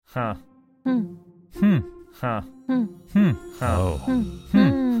Huh. Hmm. Hmm. Huh. Hmm. Hmm. Huh. Oh.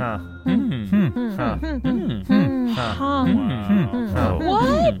 Hmm. Huh. Hmm. Huh. Huh.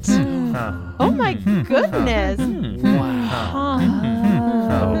 What? Oh my goodness. Wow.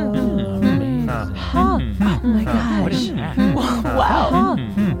 Huh. Oh my gosh. What is that? Wow. Oh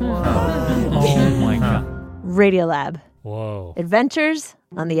my God. Radiolab. Whoa. Adventures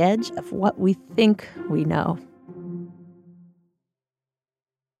on the edge of what we think we know.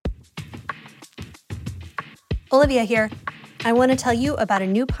 Olivia here. I want to tell you about a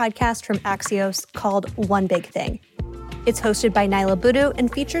new podcast from Axios called One Big Thing. It's hosted by Naila Boodoo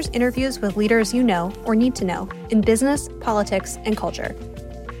and features interviews with leaders you know or need to know in business, politics, and culture.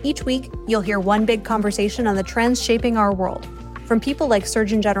 Each week, you'll hear one big conversation on the trends shaping our world, from people like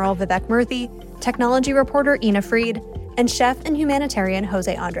Surgeon General Vivek Murthy, technology reporter Ina Fried, and chef and humanitarian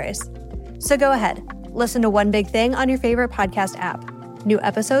Jose Andres. So go ahead, listen to One Big Thing on your favorite podcast app. New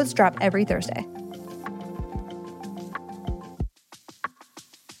episodes drop every Thursday.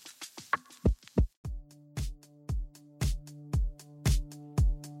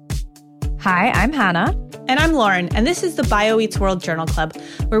 Hi, I'm Hannah. And I'm Lauren, and this is the BioEats World Journal Club,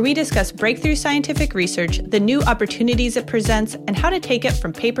 where we discuss breakthrough scientific research, the new opportunities it presents, and how to take it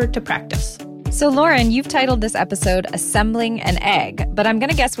from paper to practice. So, Lauren, you've titled this episode Assembling an Egg, but I'm going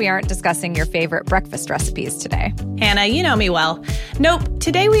to guess we aren't discussing your favorite breakfast recipes today. Hannah, you know me well. Nope,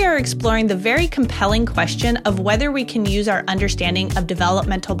 today we are exploring the very compelling question of whether we can use our understanding of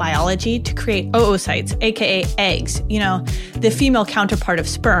developmental biology to create oocytes, aka eggs, the female counterpart of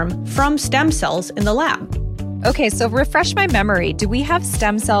sperm, from stem cells in the lab. Okay, so refresh my memory. Do we have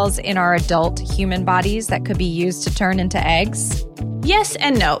stem cells in our adult human bodies that could be used to turn into eggs? Yes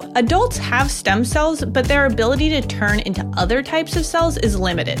and no. Adults have stem cells, but their ability to turn into other types of cells is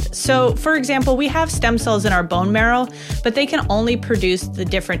limited. So, for example, we have stem cells in our bone marrow, but they can only produce the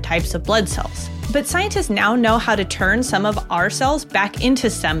different types of blood cells. But scientists now know how to turn some of our cells back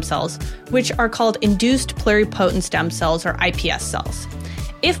into stem cells, which are called induced pluripotent stem cells, or iPS cells.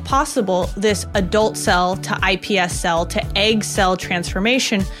 If possible, this adult cell to iPS cell to egg cell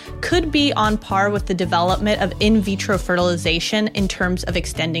transformation could be on par with the development of in vitro fertilization in terms of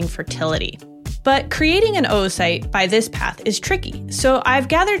extending fertility. But creating an oocyte by this path is tricky. So I've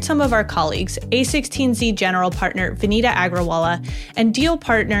gathered some of our colleagues, A16Z general partner Vinita Agrawala and deal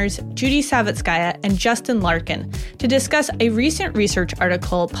partners Judy Savitskaya and Justin Larkin to discuss a recent research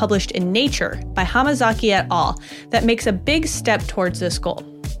article published in Nature by Hamazaki et al. That makes a big step towards this goal.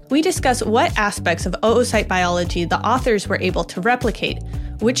 We discuss what aspects of oocyte biology the authors were able to replicate,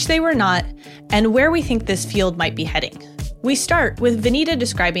 which they were not, and where we think this field might be heading. We start with Vinita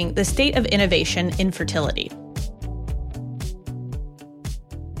describing the state of innovation in fertility.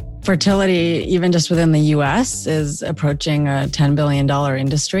 Fertility, even just within the US, is approaching a $10 billion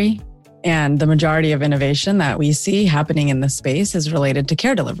industry. And the majority of innovation that we see happening in this space is related to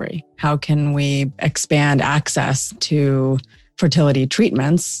care delivery. How can we expand access to fertility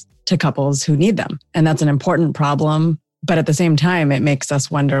treatments to couples who need them? And that's an important problem. But at the same time, it makes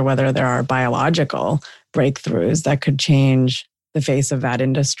us wonder whether there are biological breakthroughs that could change the face of that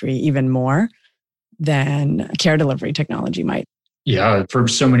industry even more than care delivery technology might. Yeah, for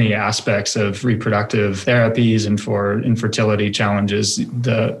so many aspects of reproductive therapies and for infertility challenges,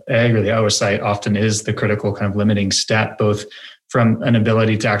 the egg or the oocyte often is the critical kind of limiting step, both from an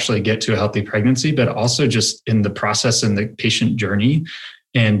ability to actually get to a healthy pregnancy, but also just in the process and the patient journey.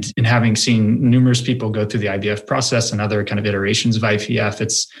 And in having seen numerous people go through the IVF process and other kind of iterations of IVF,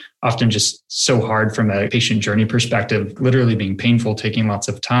 it's often just so hard from a patient journey perspective, literally being painful, taking lots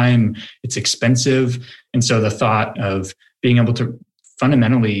of time, it's expensive. And so the thought of being able to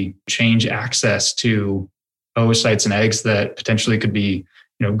fundamentally change access to oocytes and eggs that potentially could be,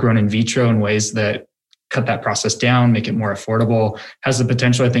 grown in vitro in ways that cut that process down, make it more affordable, has the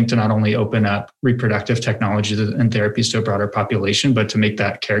potential, I think, to not only open up reproductive technologies and therapies to a broader population, but to make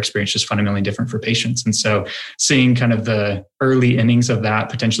that care experience just fundamentally different for patients. And so seeing kind of the early innings of that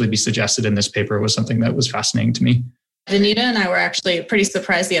potentially be suggested in this paper was something that was fascinating to me. Vinita and I were actually pretty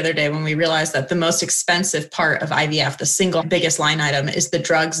surprised the other day when we realized that the most expensive part of IVF, the single biggest line item, is the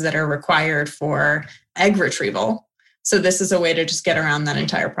drugs that are required for egg retrieval. So this is a way to just get around that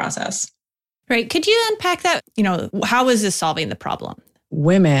entire process. Right. Could you unpack that? How is this solving the problem?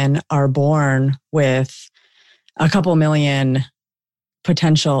 Women are born with a couple million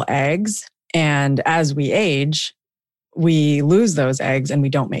potential eggs. And as we age, we lose those eggs and we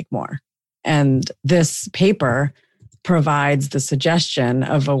don't make more. And this paper provides the suggestion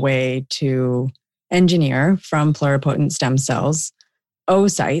of a way to engineer from pluripotent stem cells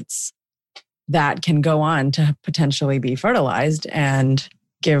oocytes that can go on to potentially be fertilized and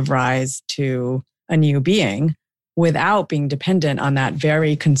give rise to a new being without being dependent on that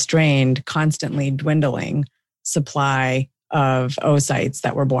very constrained, constantly dwindling supply of oocytes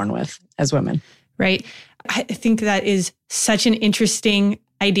that we're born with as women. Right. I think that is such an interesting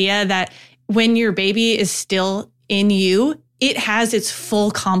idea that when your baby is still in you, it has its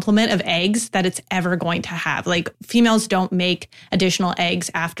full complement of eggs that it's ever going to have. Like females don't make additional eggs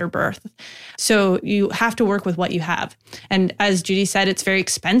after birth. So you have to work with what you have. And as Judy said, it's very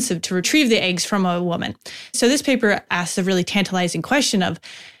expensive to retrieve the eggs from a woman. So this paper asks a really tantalizing question of,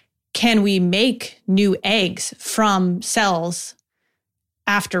 can we make new eggs from cells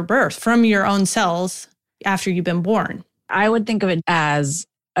after birth, from your own cells after you've been born? I would think of it as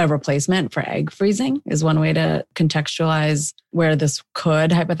a replacement for egg freezing is one way to contextualize where this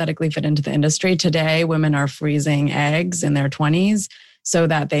could hypothetically fit into the industry. Today, women are freezing eggs in their 20s so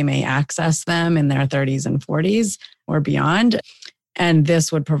that they may access them in their 30s and 40s or beyond. And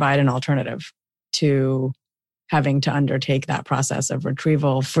this would provide an alternative to having to undertake that process of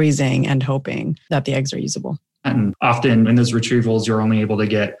retrieval, freezing, and hoping that the eggs are usable. And often in those retrievals, you're only able to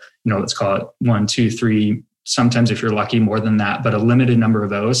get, let's call it 1, 2, 3, sometimes if you're lucky, more than that, but a limited number of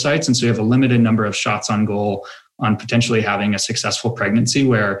oocytes. And so you have a limited number of shots on goal on potentially having a successful pregnancy,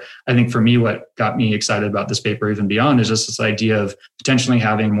 where I think for me, what got me excited about this paper even beyond is just this idea of potentially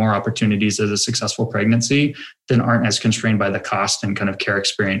having more opportunities as a successful pregnancy that aren't as constrained by the cost and kind of care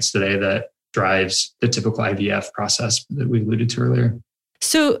experience today that drives the typical IVF process that we alluded to earlier.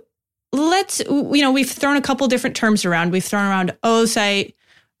 So we've thrown a couple different terms around. We've thrown around oocyte.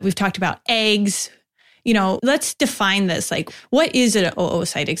 We've talked about eggs. Let's define this. Like, what is an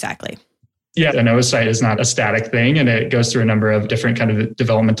oocyte exactly? Yeah, an oocyte is not a static thing, and it goes through a number of different kind of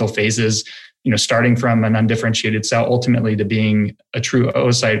developmental phases, starting from an undifferentiated cell ultimately to being a true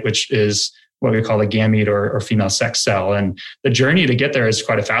oocyte, which is what we call a gamete or female sex cell. And the journey to get there is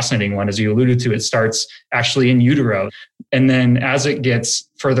quite a fascinating one. As you alluded to, it starts actually in utero. And then as it gets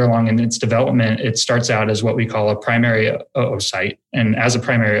further along in its development, it starts out as what we call a primary oocyte. And as a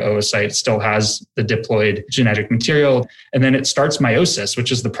primary oocyte, it still has the diploid genetic material. And then it starts meiosis,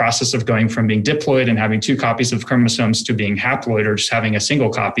 which is the process of going from being diploid and having 2 copies of chromosomes to being haploid or just having a single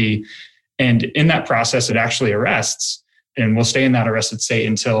copy. And in that process, it actually arrests. And will stay in that arrested state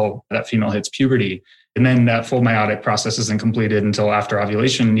until that female hits puberty. And then that full meiotic process isn't completed until after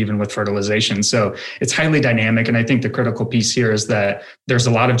ovulation, even with fertilization. So it's highly dynamic. And I think the critical piece here is that there's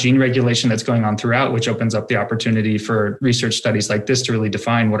a lot of gene regulation that's going on throughout, which opens up the opportunity for research studies like this to really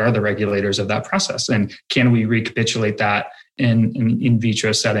define what are the regulators of that process. And can we recapitulate that in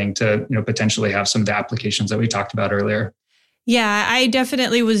vitro setting to potentially have some of the applications that we talked about earlier. Yeah, I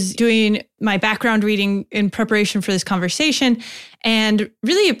definitely was doing my background reading in preparation for this conversation and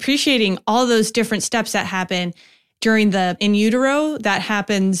really appreciating all those different steps that happen during the in utero, that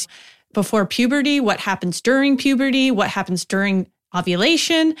happens before puberty, what happens during puberty, what happens during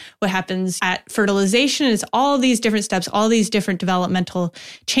ovulation, what happens at fertilization. It's all these different steps, all these different developmental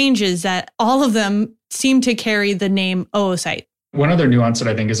changes that all of them seem to carry the name oocyte. One other nuance that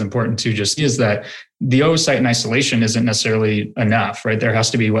I think is important too just is that the oocyte in isolation isn't necessarily enough, right? There has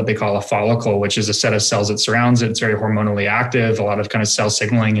to be what they call a follicle, which is a set of cells that surrounds it. It's very hormonally active, a lot of kind of cell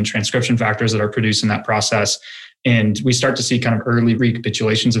signaling and transcription factors that are produced in that process. And we start to see kind of early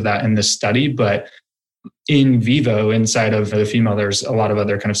recapitulations of that in this study, but in vivo, inside of the female, there's a lot of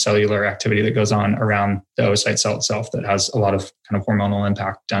other kind of cellular activity that goes on around the oocyte cell itself that has a lot of kind of hormonal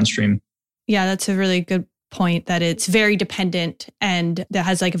impact downstream. Yeah, that's a really good point, that it's very dependent and that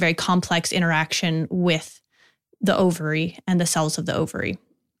has like a very complex interaction with the ovary and the cells of the ovary.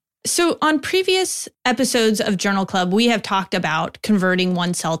 So on previous episodes of Journal Club, we have talked about converting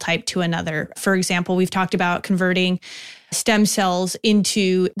one cell type to another. For example, we've talked about converting stem cells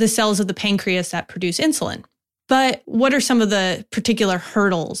into the cells of the pancreas that produce insulin. But what are some of the particular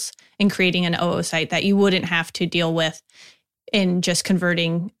hurdles in creating an oocyte that you wouldn't have to deal with in just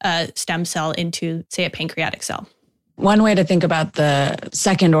converting a stem cell into, say, a pancreatic cell? One way to think about the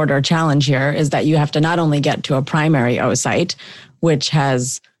second order challenge here is that you have to not only get to a primary oocyte, which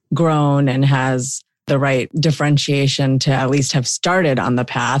has grown and has the right differentiation to at least have started on the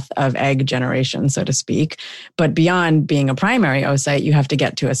path of egg generation, so to speak, but beyond being a primary oocyte, you have to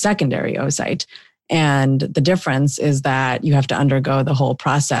get to a secondary oocyte. And the difference is that you have to undergo the whole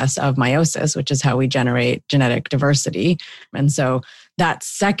process of meiosis, which is how we generate genetic diversity. And so that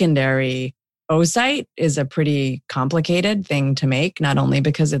secondary oocyte is a pretty complicated thing to make, not only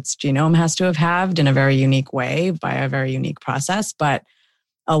because its genome has to have halved in a very unique way by a very unique process, but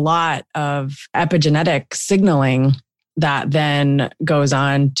a lot of epigenetic signaling that then goes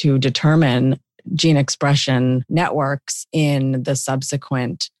on to determine gene expression networks in the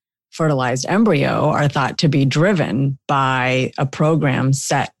subsequent fertilized embryo are thought to be driven by a program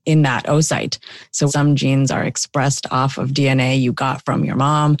set in that oocyte. So some genes are expressed off of DNA you got from your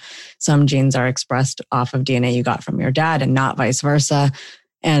mom. Some genes are expressed off of DNA you got from your dad and not vice versa.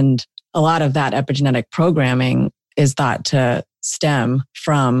 And a lot of that epigenetic programming is thought to stem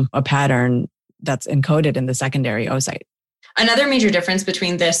from a pattern that's encoded in the secondary oocyte. Another major difference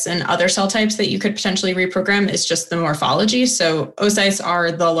between this and other cell types that you could potentially reprogram is just the morphology. So oocytes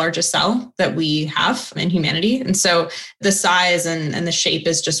are the largest cell that we have in humanity. And so the size and the shape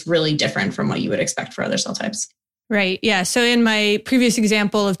is just really different from what you would expect for other cell types. Right. Yeah. So in my previous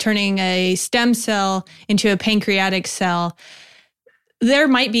example of turning a stem cell into a pancreatic cell, there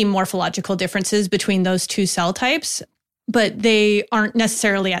might be morphological differences between those two cell types, but they aren't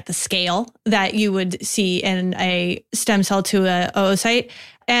necessarily at the scale that you would see in a stem cell to a oocyte.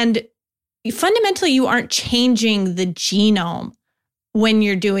 And fundamentally, you aren't changing the genome when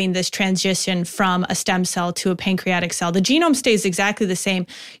you're doing this transition from a stem cell to a pancreatic cell. The genome stays exactly the same.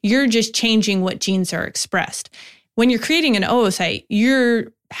 You're just changing what genes are expressed. When you're creating an oocyte,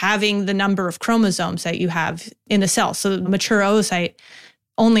 you're having the number of chromosomes that you have in the cell. So the mature oocyte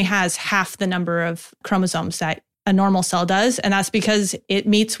only has half the number of chromosomes that a normal cell does. And that's because it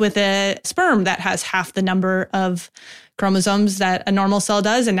meets with a sperm that has half the number of chromosomes that a normal cell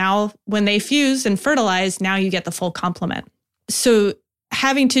does. And now when they fuse and fertilize, now you get the full complement. So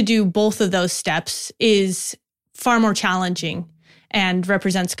having to do both of those steps is far more challenging and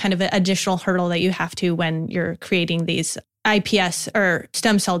represents kind of an additional hurdle that you have to when you're creating these iPS or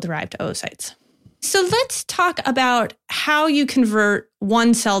stem cell derived oocytes. So let's talk about how you convert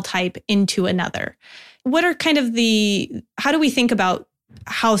one cell type into another. What are how do we think about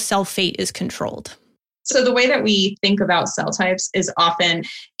how cell fate is controlled? So the way that we think about cell types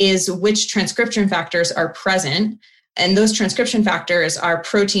is which transcription factors are present. And those transcription factors are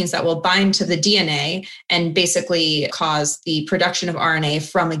proteins that will bind to the DNA and basically cause the production of RNA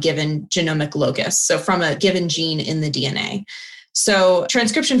from a given genomic locus. So from a given gene in the DNA. So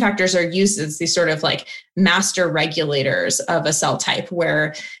transcription factors are used as these sort of like master regulators of a cell type,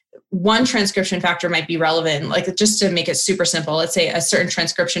 where one transcription factor might be relevant, like just to make it super simple, let's say a certain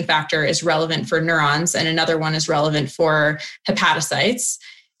transcription factor is relevant for neurons and another one is relevant for hepatocytes.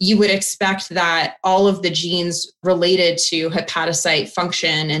 You would expect that all of the genes related to hepatocyte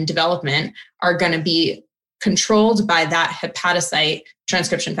function and development are going to be controlled by that hepatocyte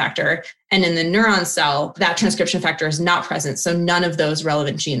transcription factor. And in the neuron cell, that transcription factor is not present. So none of those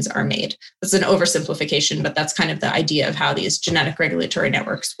relevant genes are made. That's an oversimplification, but that's kind of the idea of how these genetic regulatory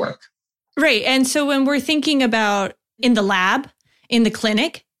networks work. Right. And so when we're thinking about in the lab, in the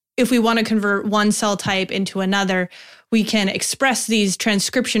clinic, if we want to convert one cell type into another, we can express these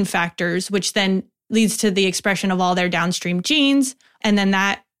transcription factors, which then leads to the expression of all their downstream genes. And then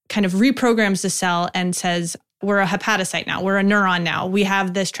that kind of reprograms the cell and says, we're a hepatocyte now, we're a neuron now. We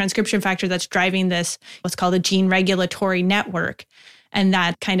have this transcription factor that's driving this, what's called a gene regulatory network. And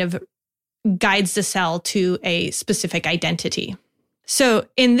that kind of guides the cell to a specific identity. So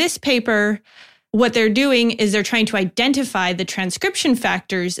in this paper, what they're doing is they're trying to identify the transcription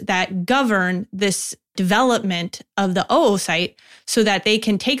factors that govern this development of the oocyte so that they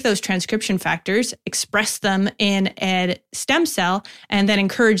can take those transcription factors, express them in a stem cell, and then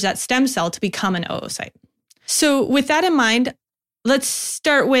encourage that stem cell to become an oocyte. So with that in mind, let's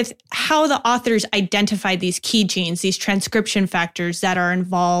start with how the authors identified these key genes, these transcription factors that are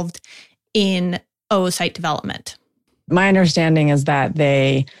involved in oocyte development. My understanding is that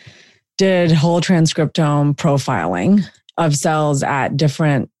they did whole transcriptome profiling of cells at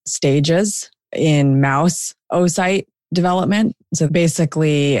different stages in mouse oocyte development. So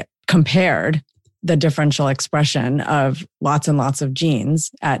basically compared the differential expression of lots and lots of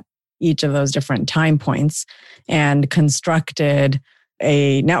genes at each of those different time points and constructed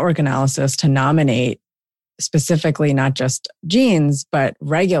a network analysis to nominate specifically not just genes, but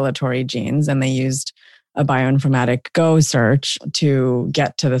regulatory genes. And they used a bioinformatic Go search to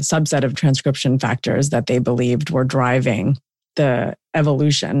get to the subset of transcription factors that they believed were driving the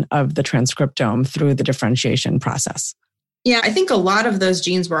evolution of the transcriptome through the differentiation process. Yeah, I think a lot of those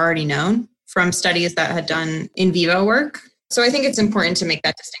genes were already known from studies that had done in vivo work. So I think it's important to make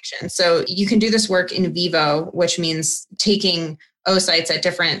that distinction. So you can do this work in vivo, which means taking oocytes at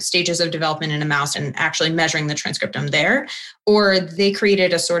different stages of development in a mouse and actually measuring the transcriptome there. Or they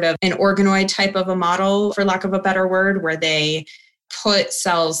created a sort of an organoid type of a model, for lack of a better word, where they put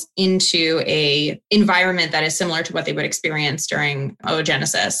cells into a environment that is similar to what they would experience during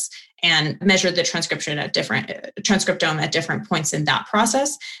oogenesis. and measured the transcriptome at different points in that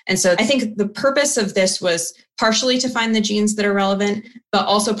process. And so I think the purpose of this was partially to find the genes that are relevant, but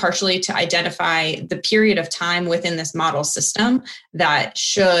also partially to identify the period of time within this model system that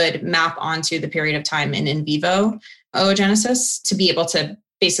should map onto the period of time in vivo oogenesis to be able to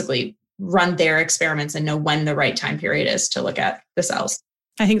basically run their experiments and know when the right time period is to look at the cells.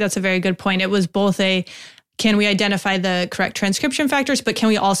 I think that's a very good point. It was both can we identify the correct transcription factors, but can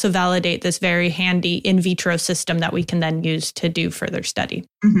we also validate this very handy in vitro system that we can then use to do further study?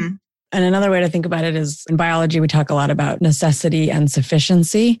 Mm-hmm. And another way to think about it is in biology, we talk a lot about necessity and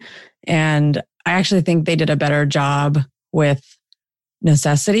sufficiency. And I actually think they did a better job with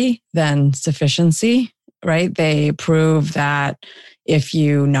necessity than sufficiency, right? They prove that if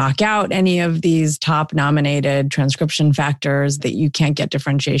you knock out any of these top nominated transcription factors, that you can't get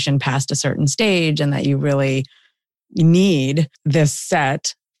differentiation past a certain stage and that you really need this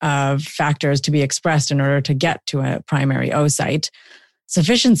set of factors to be expressed in order to get to a primary oocyte.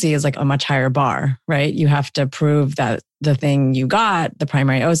 Sufficiency is like a much higher bar, right? You have to prove that the thing you got, the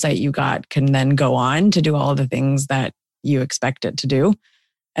primary oocyte you got, can then go on to do all of the things that you expect it to do.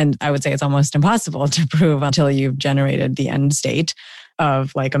 And I would say it's almost impossible to prove until you've generated the end state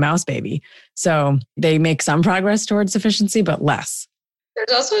of like a mouse baby. So they make some progress towards sufficiency, but less.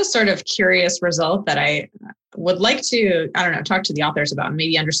 There's also a sort of curious result that I would like to, talk to the authors about and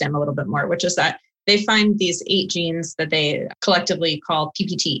maybe understand a little bit more, which is that they find these 8 genes that they collectively call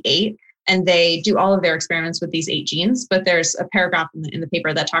PPT8, and they do all of their experiments with these 8 genes. But there's a paragraph in the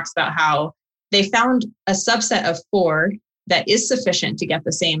paper that talks about how they found a subset of 4 that is sufficient to get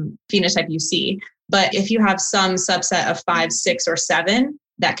the same phenotype you see. But if you have some subset of 5, 6, or 7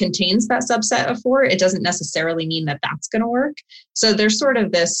 that contains that subset of 4, it doesn't necessarily mean that that's going to work. So there's sort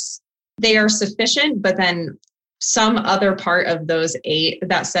of this, they are sufficient, but then some other part of those 8,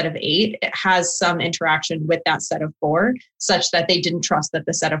 that set of 8, it has some interaction with that set of 4, such that they didn't trust that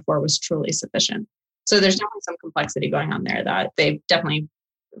the set of 4 was truly sufficient. So there's definitely some complexity going on there that they've definitely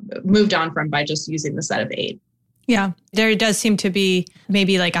moved on from by just using the set of 8. Yeah, there does seem to be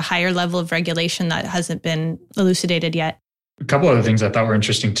maybe like a higher level of regulation that hasn't been elucidated yet. A couple other things I thought were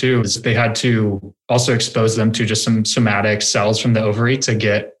interesting too is they had to also expose them to just some somatic cells from the ovary to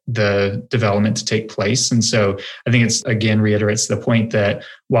get the development to take place. And so I think it's, again, reiterates the point that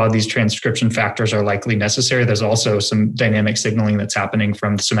while these transcription factors are likely necessary, there's also some dynamic signaling that's happening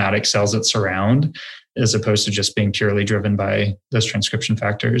from the somatic cells that surround, as opposed to just being purely driven by those transcription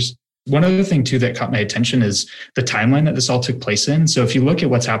factors. One other thing too that caught my attention is the timeline that this all took place in. So if you look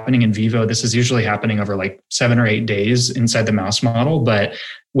at what's happening in vivo, this is usually happening over like 7 or 8 days inside the mouse model. But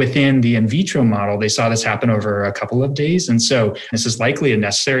within the in vitro model, they saw this happen over a couple of days. And so this is likely a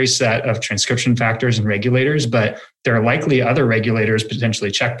necessary set of transcription factors and regulators, but there are likely other regulators, potentially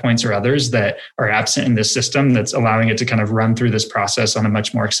checkpoints or others, that are absent in this system that's allowing it to kind of run through this process on a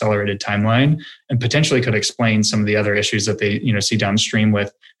much more accelerated timeline, and potentially could explain some of the other issues that they see downstream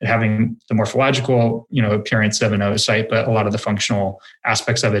with it having the morphological appearance of an oocyte, but a lot of the functional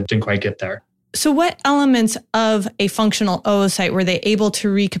aspects of it didn't quite get there. So what elements of a functional oocyte were they able to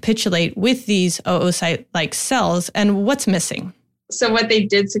recapitulate with these oocyte-like cells, and what's missing? So what they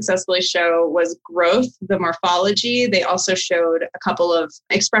did successfully show was growth, the morphology. They also showed a couple of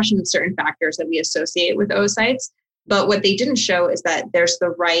expression of certain factors that we associate with oocytes. But what they didn't show is that there's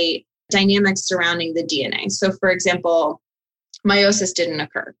the right dynamics surrounding the DNA. So for example, meiosis didn't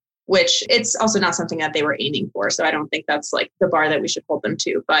occur, which it's also not something that they were aiming for. So I don't think that's like the bar that we should hold them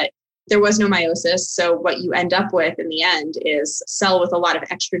to. But there was no meiosis. So what you end up with in the end is a cell with a lot of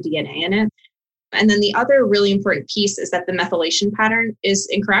extra DNA in it. And then the other really important piece is that the methylation pattern is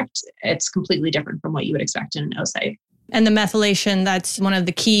incorrect. It's completely different from what you would expect in an oocyte. And the methylation, that's one of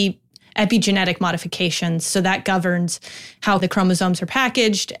the key epigenetic modifications. So that governs how the chromosomes are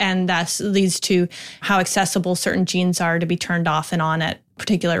packaged, and that leads to how accessible certain genes are to be turned off and on at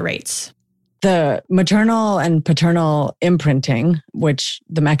particular rates. The maternal and paternal imprinting, which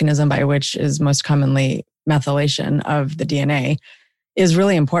the mechanism by which is most commonly methylation of the DNA, is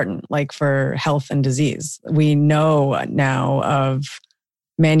really important, like for health and disease. We know now of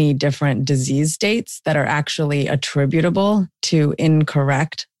many different disease states that are actually attributable to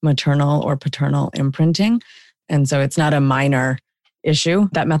incorrect maternal or paternal imprinting. And so it's not a minor issue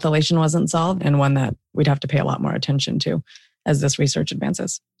that methylation wasn't solved, and one that we'd have to pay a lot more attention to as this research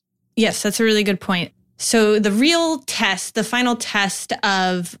advances. Yes, that's a really good point. So the real test, the final test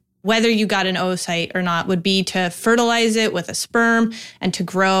of whether you got an oocyte or not would be to fertilize it with a sperm and to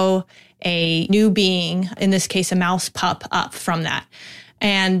grow a new being, in this case, a mouse pup, up from that.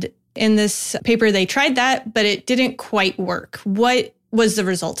 And in this paper, they tried that, but it didn't quite work. What was the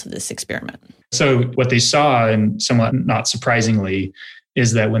result of this experiment? So what they saw, and somewhat not surprisingly,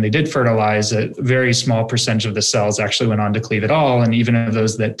 is that when they did fertilize, a very small percentage of the cells actually went on to cleave at all. And even of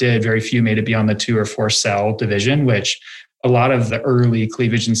those that did, very few made it beyond the 2 or 4 cell division, which a lot of the early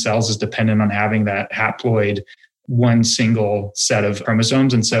cleavage in cells is dependent on having that haploid one single set of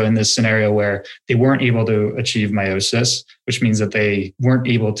chromosomes. And so in this scenario where they weren't able to achieve meiosis, which means that they weren't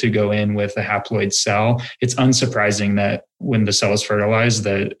able to go in with a haploid cell, it's unsurprising that when the cell is fertilized,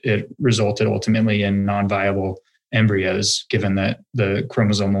 that it resulted ultimately in non-viable embryos, given that the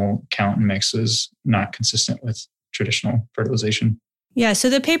chromosomal count and mix is not consistent with traditional fertilization. Yeah, so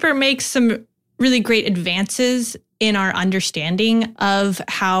the paper makes some really great advances in our understanding of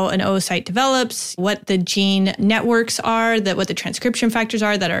how an oocyte develops, what the gene networks are, what the transcription factors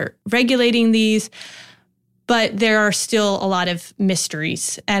are that are regulating these. But there are still a lot of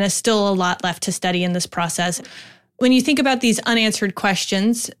mysteries and still a lot left to study in this process. When you think about these unanswered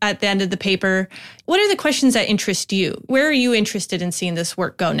questions at the end of the paper, what are the questions that interest you? Where are you interested in seeing this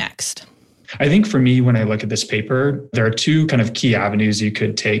work go next? I think for me, when I look at this paper, there are 2 kind of key avenues you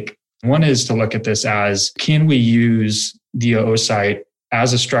could take. One is to look at this as, can we use the oocyte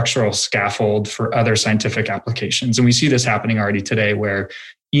as a structural scaffold for other scientific applications? And we see this happening already today, where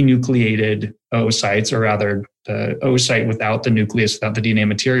enucleated oocytes, or rather the oocyte without the nucleus, without the DNA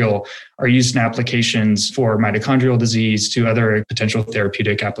material, are used in applications for mitochondrial disease to other potential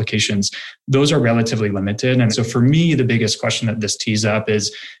therapeutic applications. Those are relatively limited. And so for me, the biggest question that this tees up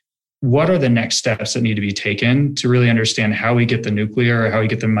is, what are the next steps that need to be taken to really understand how we get the nuclear, or how we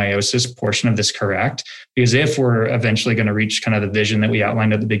get the meiosis portion of this correct? Because if we're eventually going to reach kind of the vision that we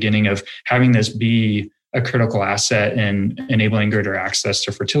outlined at the beginning of having this be a critical asset in enabling greater access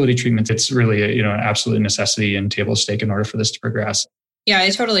to fertility treatments, it's really an absolute necessity and table stake in order for this to progress. Yeah,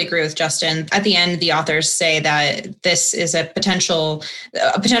 I totally agree with Justin. At the end, the authors say that this is a potential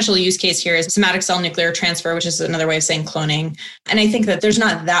use case here is somatic cell nuclear transfer, which is another way of saying cloning. And I think that there's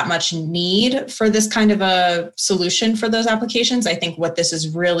not that much need for this kind of a solution for those applications. I think what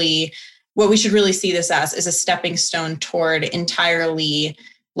we should really see this as is a stepping stone toward entirely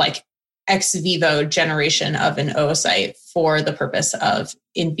like ex vivo generation of an oocyte for the purpose of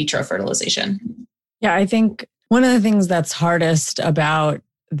in vitro fertilization. Yeah, I think one of the things that's hardest about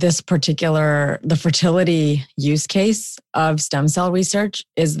the fertility use case of stem cell research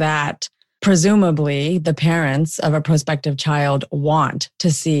is that presumably the parents of a prospective child want to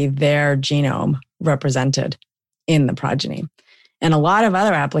see their genome represented in the progeny. And a lot of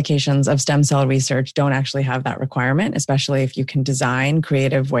other applications of stem cell research don't actually have that requirement, especially if you can design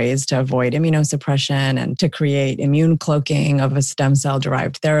creative ways to avoid immunosuppression and to create immune cloaking of a stem cell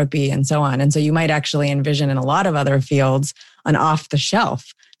derived therapy and so on. And so you might actually envision in a lot of other fields an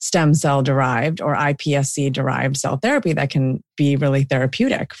off-the-shelf stem cell derived or iPSC derived cell therapy that can be really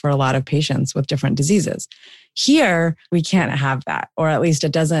therapeutic for a lot of patients with different diseases. Here, we can't have that, or at least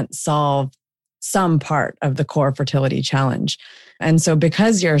it doesn't solve some part of the core fertility challenge. And so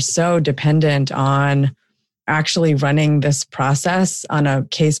because you're so dependent on actually running this process on a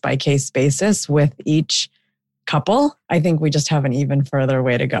case-by-case basis with each couple, I think we just have an even further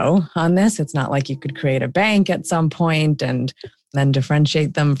way to go on this. It's not like you could create a bank at some point and then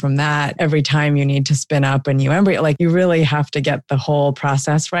differentiate them from that every time you need to spin up a new embryo. Like, you really have to get the whole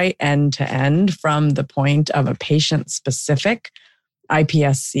process right end to end from the point of a patient-specific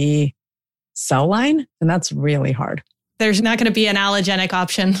iPSC cell line. And that's really hard. There's not going to be an allogenic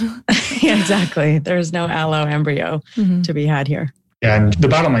option. Yeah, exactly. There's no allo embryo to be had here. Yeah, and the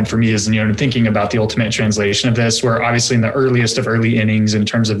bottom line for me is, thinking about the ultimate translation of this, we're obviously in the earliest of early innings in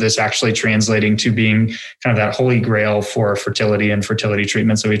terms of this actually translating to being kind of that holy grail for fertility and fertility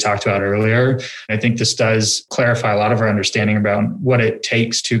treatments that we talked about earlier. I think this does clarify a lot of our understanding about what it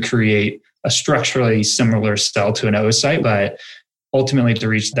takes to create a structurally similar cell to an oocyte, but ultimately to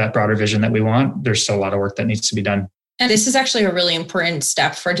reach that broader vision that we want, there's still a lot of work that needs to be done. And this is actually a really important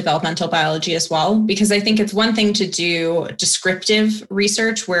step for developmental biology as well, because I think it's one thing to do descriptive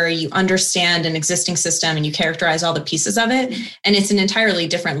research where you understand an existing system and you characterize all the pieces of it. And it's an entirely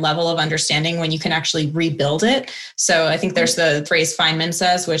different level of understanding when you can actually rebuild it. So I think there's the phrase Feynman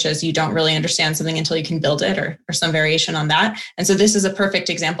says, which is you don't really understand something until you can build it, or some variation on that. And so this is a perfect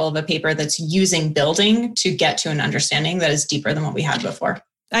example of a paper that's using building to get to an understanding that is deeper than what we had before.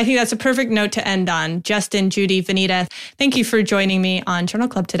 I think that's a perfect note to end on. Justin, Judy, Vanita, thank you for joining me on Journal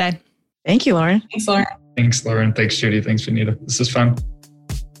Club today. Thank you, Lauren. Thanks, Lauren. Thanks, Lauren. Thanks, Judy. Thanks, Vanita. This is fun.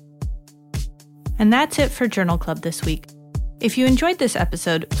 And that's it for Journal Club this week. If you enjoyed this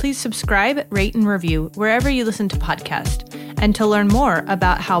episode, please subscribe, rate, and review wherever you listen to podcasts. And to learn more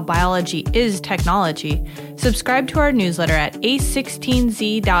about how biology is technology, subscribe to our newsletter at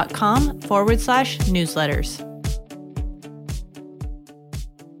a16z.com/newsletters.